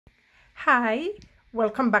Hi,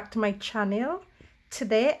 welcome back to my channel.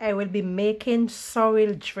 Today I will be making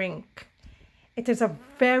sorrel drink. It is a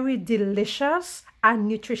very delicious and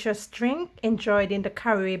nutritious drink enjoyed in the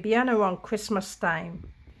Caribbean around Christmas time.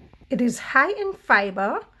 It is high in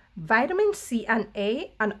fiber, vitamin C and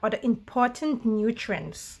A, and other important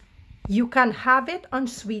nutrients. You can have it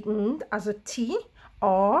unsweetened as a tea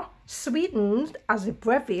or sweetened as a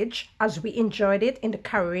beverage as we enjoyed it in the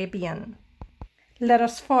Caribbean. Let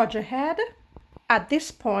us forge ahead. At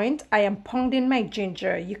this point, I am pounding my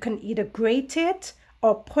ginger. You can either grate it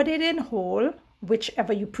or put it in whole,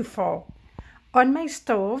 whichever you prefer. On my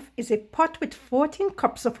stove is a pot with 14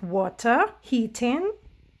 cups of water heating.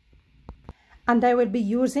 And I will be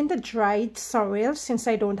using the dried sorrel since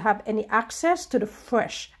I don't have any access to the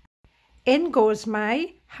fresh. In goes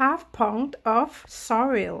my half pound of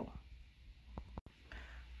sorrel,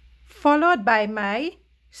 followed by my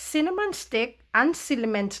cinnamon stick and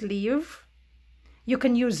cinnamon leaf. You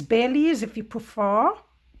can use bay leaves if you prefer.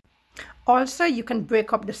 Also, you can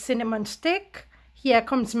break up the cinnamon stick. Here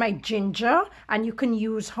comes my ginger, and you can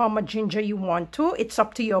use how much ginger you want to. It's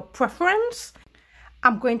up to your preference.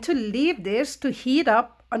 I'm going to leave this to heat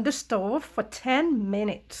up on the stove for 10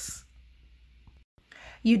 minutes.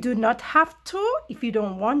 You do not have to if you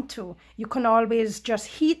don't want to. You can always just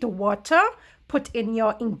heat the water, put in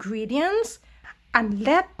your ingredients, and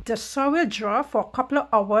let the sorrel draw for a couple of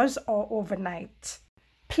hours or overnight.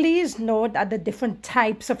 Please note that the different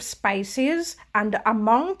types of spices and the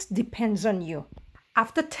amount depends on you.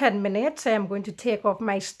 After 10 minutes, I am going to take off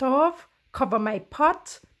my stove, cover my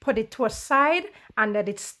pot, put it to a side, and let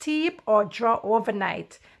it steep or draw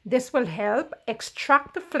overnight. This will help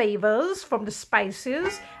extract the flavors from the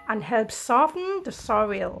spices and help soften the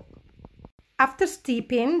sorrel. After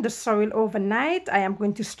steeping the sorrel overnight, I am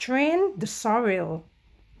going to strain the sorrel.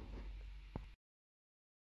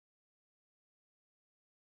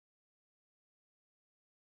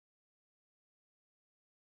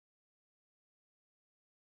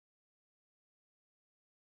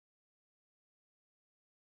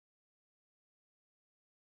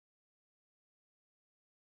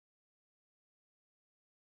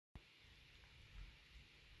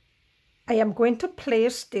 I am going to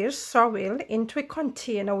place this sorrel into a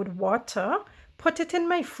container with water, put it in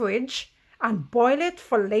my fridge, and boil it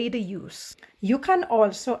for later use. You can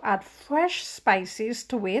also add fresh spices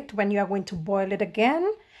to it when you are going to boil it again,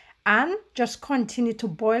 and just continue to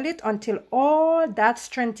boil it until all that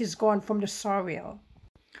strength is gone from the sorrel.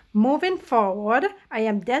 Moving forward, I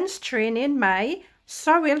am then straining my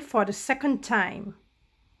sorrel for the second time.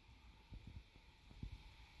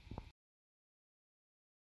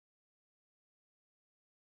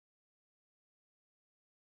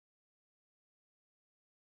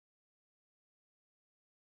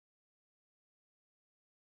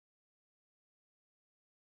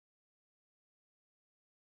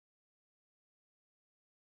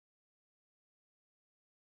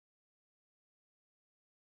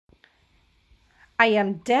 I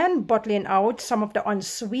am then bottling out some of the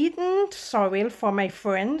unsweetened sorrel for my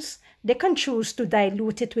friends. They can choose to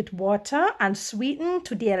dilute it with water and sweeten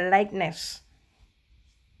to their likeness.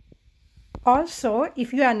 Also,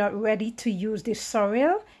 if you are not ready to use this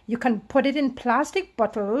sorrel, you can put it in plastic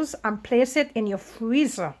bottles and place it in your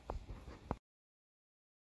freezer.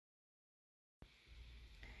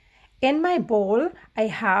 In my bowl, I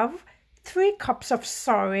have 3 cups of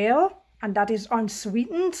sorrel, and that is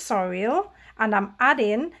unsweetened sorrel, and I'm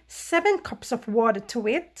adding 7 cups of water to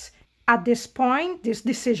it. At this point, this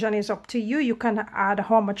decision is up to you. You can add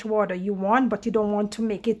how much water you want, but you don't want to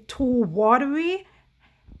make it too watery.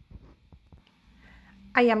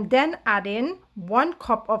 I am then adding 1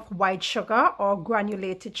 cup of white sugar or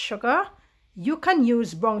granulated sugar. You can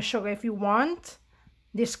use brown sugar if you want.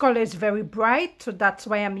 This color is very bright, so that's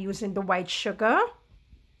why I'm using the white sugar.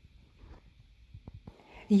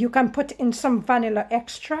 You can put in some vanilla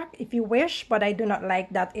extract if you wish, but I do not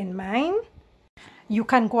like that in mine. You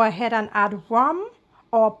can go ahead and add rum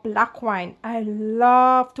or black wine. I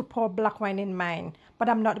love to pour black wine in mine, but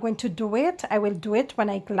I'm not going to do it. I will do it when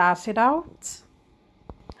I glass it out.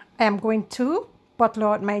 I am going to bottle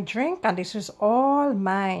out my drink, and this is all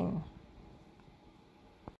mine.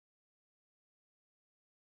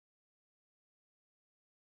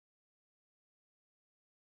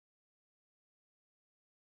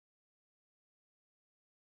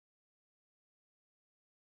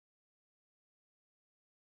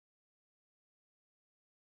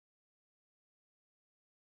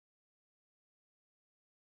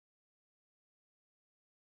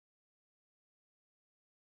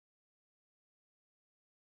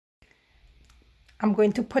 I'm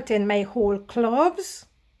going to put in my whole cloves.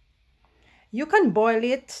 You can boil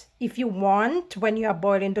it if you want when you are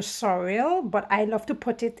boiling the sorrel, but I love to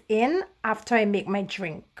put it in after I make my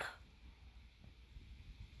drink.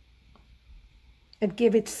 It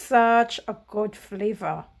gives it such a good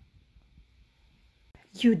flavor.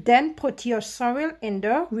 You then put your sorrel in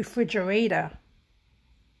the refrigerator.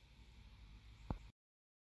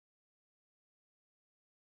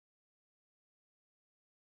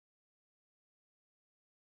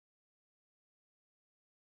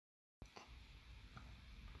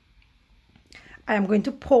 I am going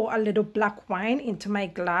to pour a little black wine into my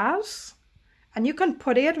glass. And you can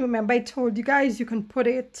put it, remember I told you guys, you can put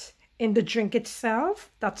it in the drink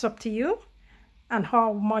itself. That's up to you and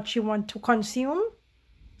how much you want to consume.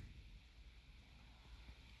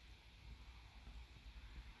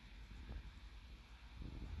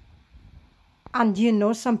 And you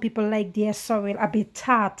know, some people like their sorrel a bit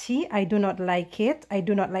tarty. I do not like it. I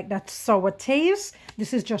do not like that sour taste.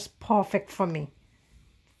 This is just perfect for me.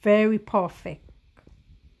 Very perfect.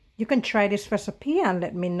 You can try this recipe and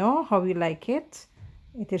let me know how you like it.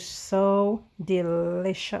 It is so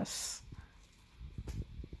delicious.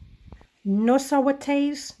 No sour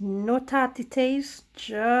taste, no tarty taste,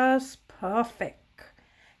 just perfect.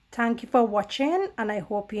 Thank you for watching and I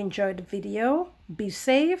hope you enjoyed the video. Be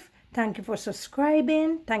safe. Thank you for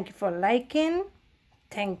subscribing. Thank you for liking.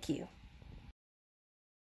 Thank you.